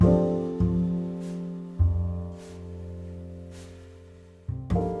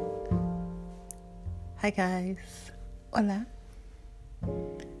Hi guys, hola,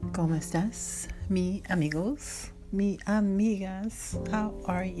 ¿cómo estás? Mi amigos, mi amigas, how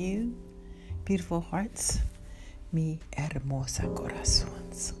are you? Beautiful hearts, mi hermosa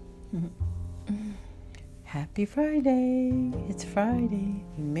corazones. Happy Friday, it's Friday,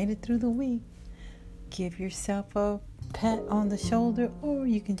 you made it through the week. Give yourself a pat on the shoulder, or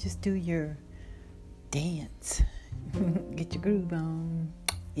you can just do your dance. Get your groove on,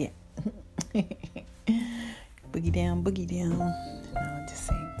 yeah. Boogie down, boogie down. No, just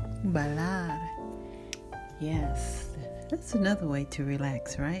saying, bailar. Yes, that's another way to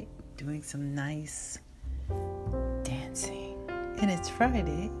relax, right? Doing some nice dancing. And it's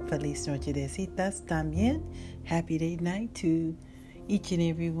Friday. Feliz nochecitas también. Happy date night to each and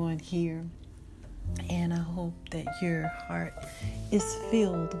every one here. And I hope that your heart is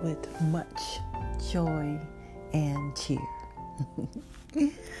filled with much joy and cheer.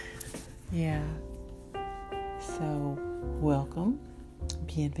 Yeah. So, welcome,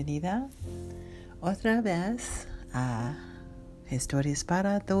 bienvenida otra vez a Historias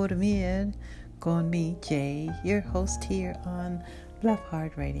para Dormir con me, Jay, your host here on Love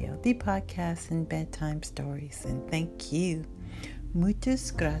Hard Radio, the podcast and bedtime stories. And thank you.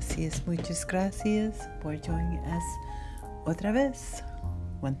 Muchas gracias por joining us otra vez,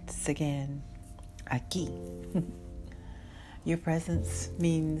 once again, aquí. Your presence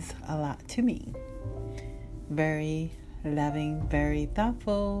means a lot to me. Very loving, very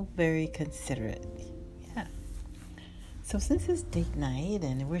thoughtful, very considerate. Yeah. So since it's date night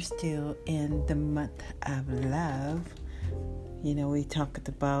and we're still in the month of love, we talked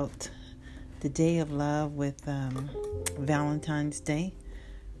about the day of love with Valentine's Day,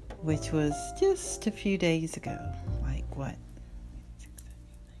 which was just a few days ago. Like what?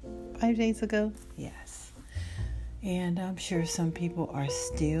 5 days ago? Yes. And I'm sure some people are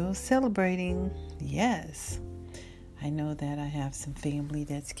still celebrating. Yes. I know that I have some family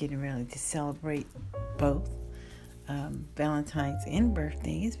that's getting ready to celebrate both Valentine's and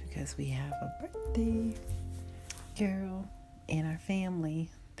birthdays, because we have a birthday girl in our family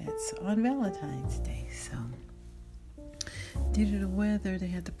that's on Valentine's Day. So due to the weather, they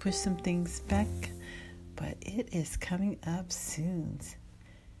had to push some things back, but it is coming up soon.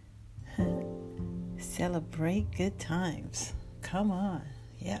 Celebrate good times. Come on.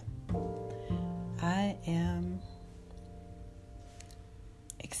 Yep. I am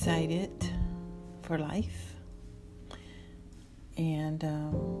excited for life. And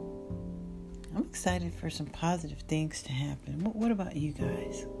I'm excited for some positive things to happen. What about you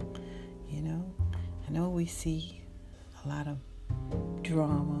guys? I know we see a lot of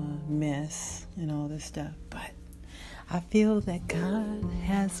drama, mess, and all this stuff, but I feel that God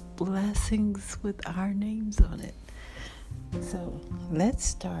has blessings with our names on it. So let's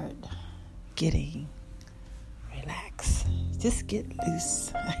start getting relaxed. Just get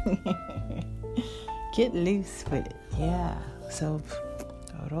loose. Get loose with it. Yeah. So,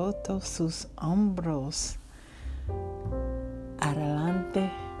 roto sus hombros.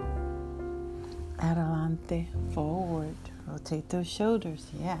 Adelante. Adelante. Forward. Rotate those shoulders.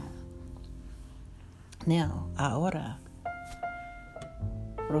 Yeah. Now, ahora,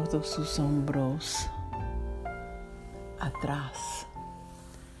 roto sus hombros, atrás,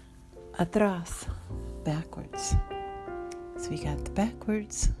 atrás, backwards. So we got the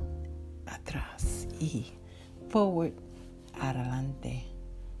backwards, atrás, y forward, adelante.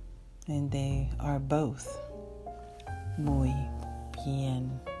 And they are both muy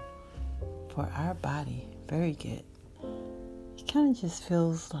bien for our body. Very good. It kind of just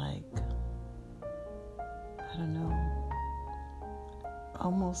feels like, I don't know,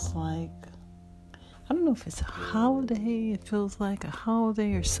 almost like, I don't know if it's a holiday. It feels like a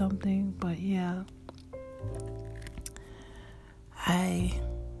holiday or something, but yeah. I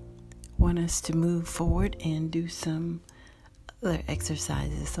want us to move forward and do some other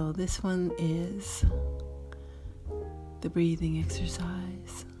exercises. So this one is the breathing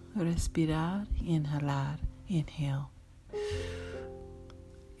exercise. Respirar, inhalar, inhale.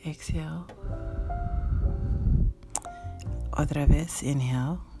 Exhale. Otra vez,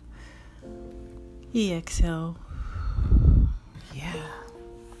 inhale. Y exhale. Yeah.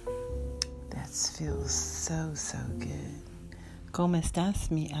 That feels so good. ¿Cómo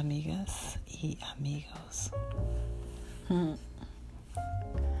estás, mi amigas y amigos?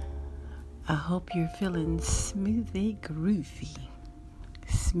 I hope you're feeling smoothie groovy.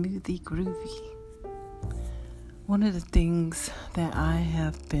 Smoothie groovy. One of the things that I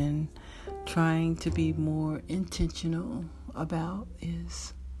have been trying to be more intentional about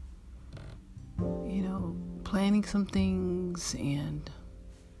is, planning some things and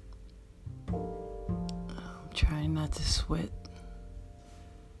trying not to sweat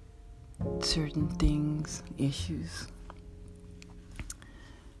certain things, issues.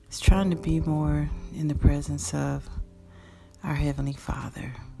 It's trying to be more in the presence of our Heavenly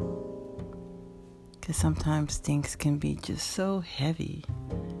Father. Because sometimes things can be just so heavy,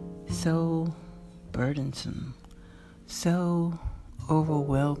 so burdensome, so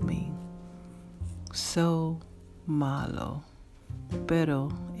overwhelming, so malo.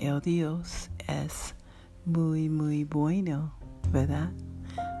 Pero el Dios es muy, muy bueno, ¿verdad?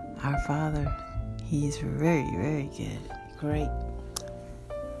 Our Father, He's very, very good. Great.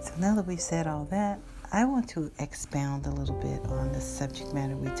 So now that we've said all that, I want to expound a little bit on the subject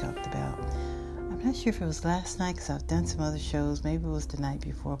matter we talked about. I'm not sure if it was last night because I've done some other shows. Maybe it was the night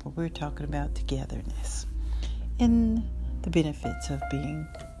before, but we were talking about togetherness and the benefits of being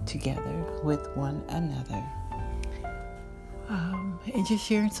together with one another. And just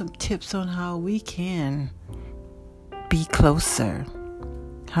sharing some tips on how we can be closer,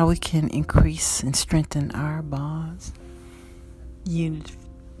 how we can increase and strengthen our bonds,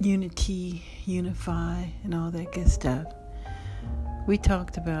 unity, unify, and all that good stuff. We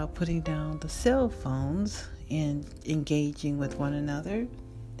talked about putting down the cell phones and engaging with one another.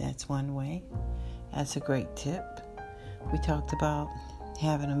 That's one way. That's a great tip. We talked about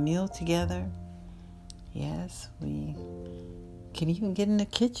having a meal together. Yes, we can even get in the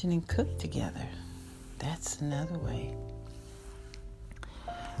kitchen and cook together. That's another way.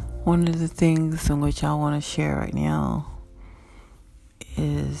 One of the things in which I want to share right now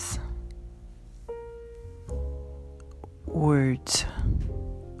is words,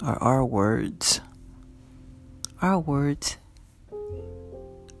 or our words. Our words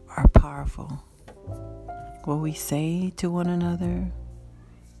are powerful. What we say to one another,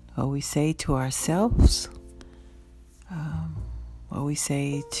 what we say to ourselves, what we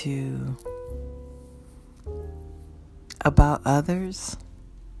say about others,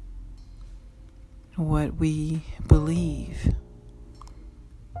 what we believe.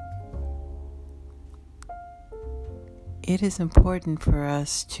 It is important for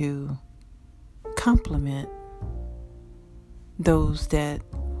us to compliment those that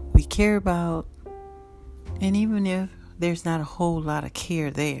we care about, and even if there's not a whole lot of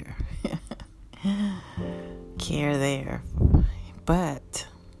care there, but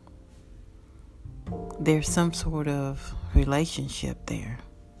there's some sort of relationship there.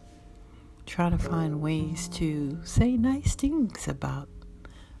 Try to find ways to say nice things about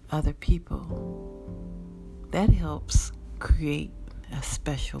other people. That helps create a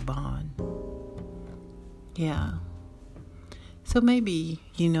special bond. Yeah. So maybe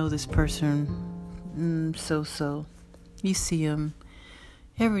you know this person, so you see them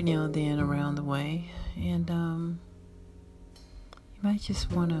every now and then around the way, and you might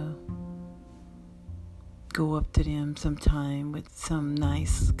just want to go up to them sometime with some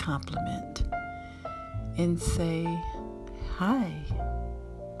nice compliment and say, "Hi,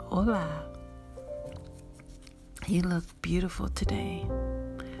 hola, you look beautiful today,"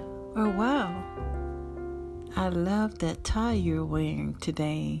 or "Wow, I love that tie you're wearing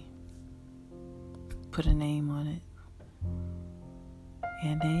today." Put a name on it.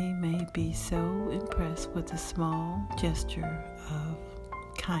 And they may be so impressed with a small gesture of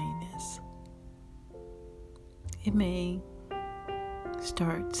kindness. It may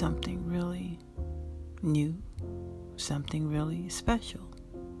start something really new, something really special.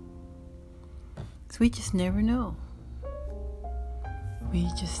 So we just never know. We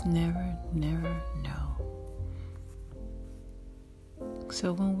just never know.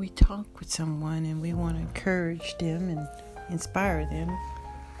 So when we talk with someone and we want to encourage them and inspire them,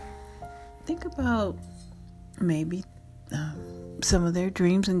 think about maybe some of their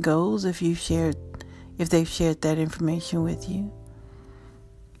dreams and goals if they've shared that information with you,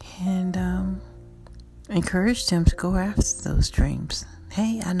 and encourage them to go after those dreams.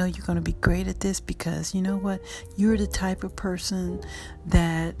 Hey, I know you're going to be great at this because you know what? You're the type of person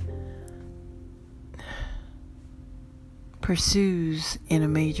that pursues in a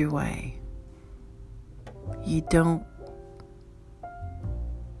major way. You don't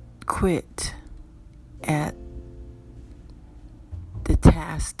quit at the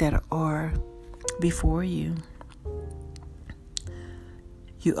tasks that are before you.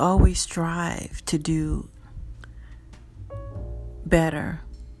 You always strive to do better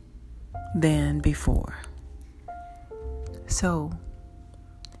than before. So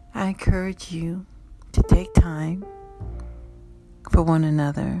I encourage you to take time for one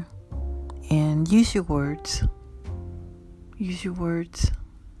another and use your words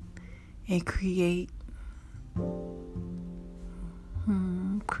and create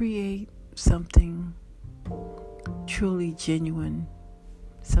something truly genuine,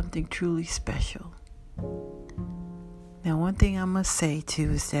 something truly special. Now, one thing I must say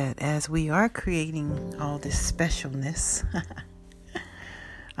too is that as we are creating all this specialness,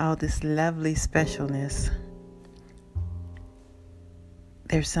 all this lovely specialness,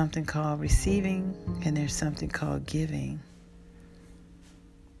 there's something called receiving and there's something called giving.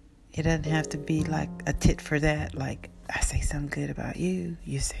 It doesn't have to be like a tit for that, like I say something good about you,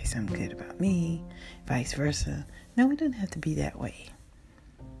 you say something good about me, vice versa. No, it doesn't have to be that way.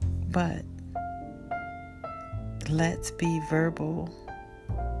 But let's be verbal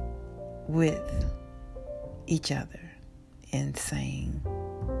with each other in saying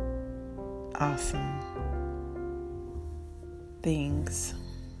awesome things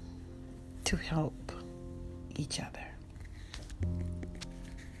to help each other.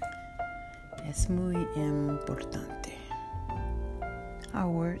 Es muy importante. Our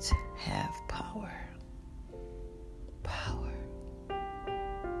words have power. Power.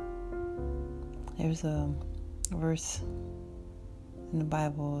 There's a verse in the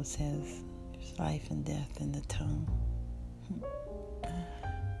Bible that says there's life and death in the tongue.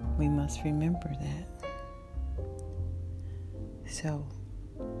 We must remember that. So,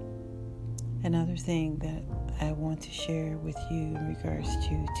 another thing that I want to share with you in regards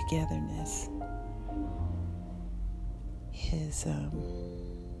to togetherness is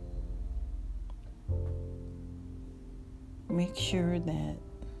make sure that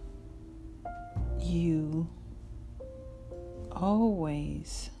you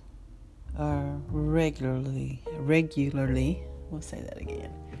always are regularly, we'll say that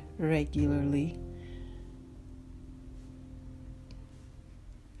again, regularly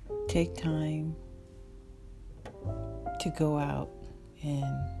take time to go out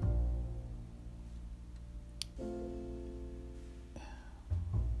and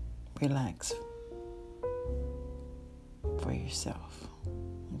relax for yourself,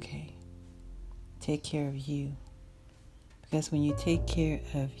 okay? Take care of you. Because when you take care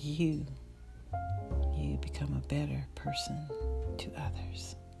of you, you become a better person to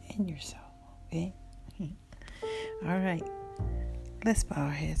others and yourself, okay? All right. Let's bow our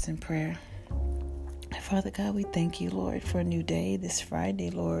heads in prayer. Father God, we thank you, Lord, for a new day, this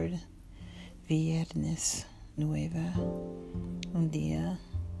Friday, Lord. Viernes nueva, un día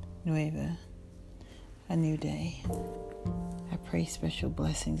nueva, a new day. I pray special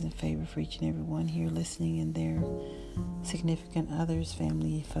blessings and favor for each and every one here listening and their significant others,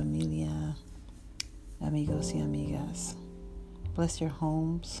 family, familia, amigos y amigas. Bless their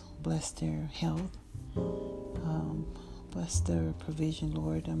homes, bless their health, bless their provision,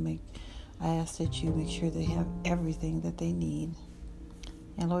 Lord. I ask that you make sure they have everything that they need.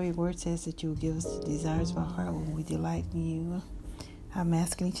 And Lord, your word says that you will give us the desires of our heart when we delight in you. I'm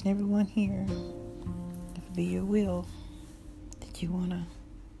asking each and every one here, if it be your will, that you want to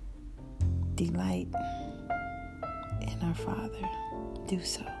delight in our Father. Do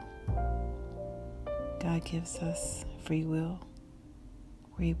so. God gives us free will.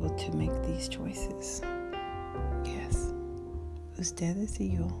 We're able to make these choices. Yes. Ustedes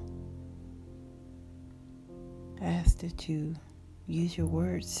y yo. I ask that you use your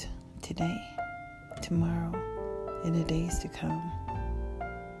words today, tomorrow, and the days to come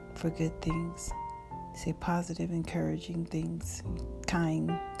for good things. Say positive, encouraging things,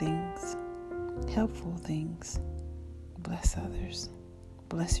 kind things, helpful things. Bless others.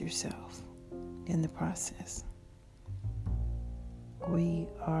 Bless yourself in the process. We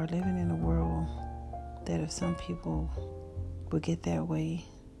are living in a world that if some people would get that way,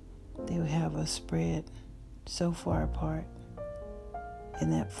 they would have us spread so far apart.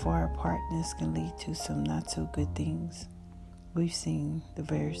 And that far apartness can lead to some not so good things. We've seen the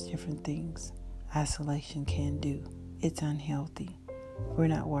various different things isolation can do. It's unhealthy. We're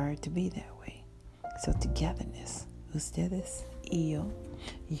not wired to be that way. So togetherness. Ustedes y yo.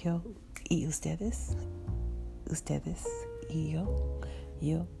 Yo y ustedes. Ustedes y yo.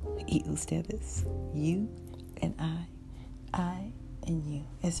 Yo y ustedes. You and I and you.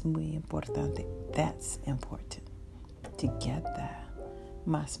 Es muy importante. That's important. Together.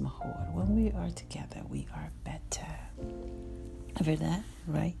 Más mejor. When we are together, we are better. ¿Verdad?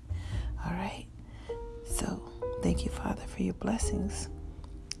 Right? All right. So, thank you, Father, for your blessings.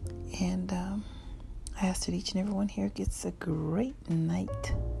 And I ask that each and every one here gets a great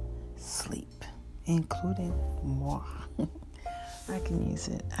night sleep, including moi. I can use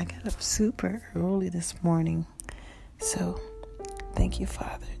it. I got up super early this morning. So, thank you,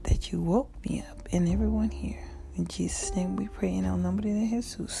 Father, that you woke me up and everyone here. In Jesus' name we pray in el nombre de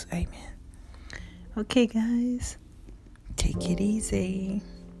Jesús. Amen. Okay, guys. Take it easy.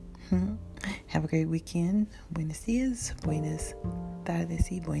 Have a great weekend. Buenos dias, buenas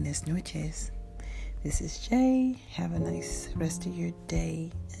tardes y buenas noches. This is Jay. Have a nice rest of your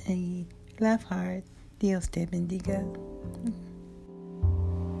day. And love heart. Dios te bendiga.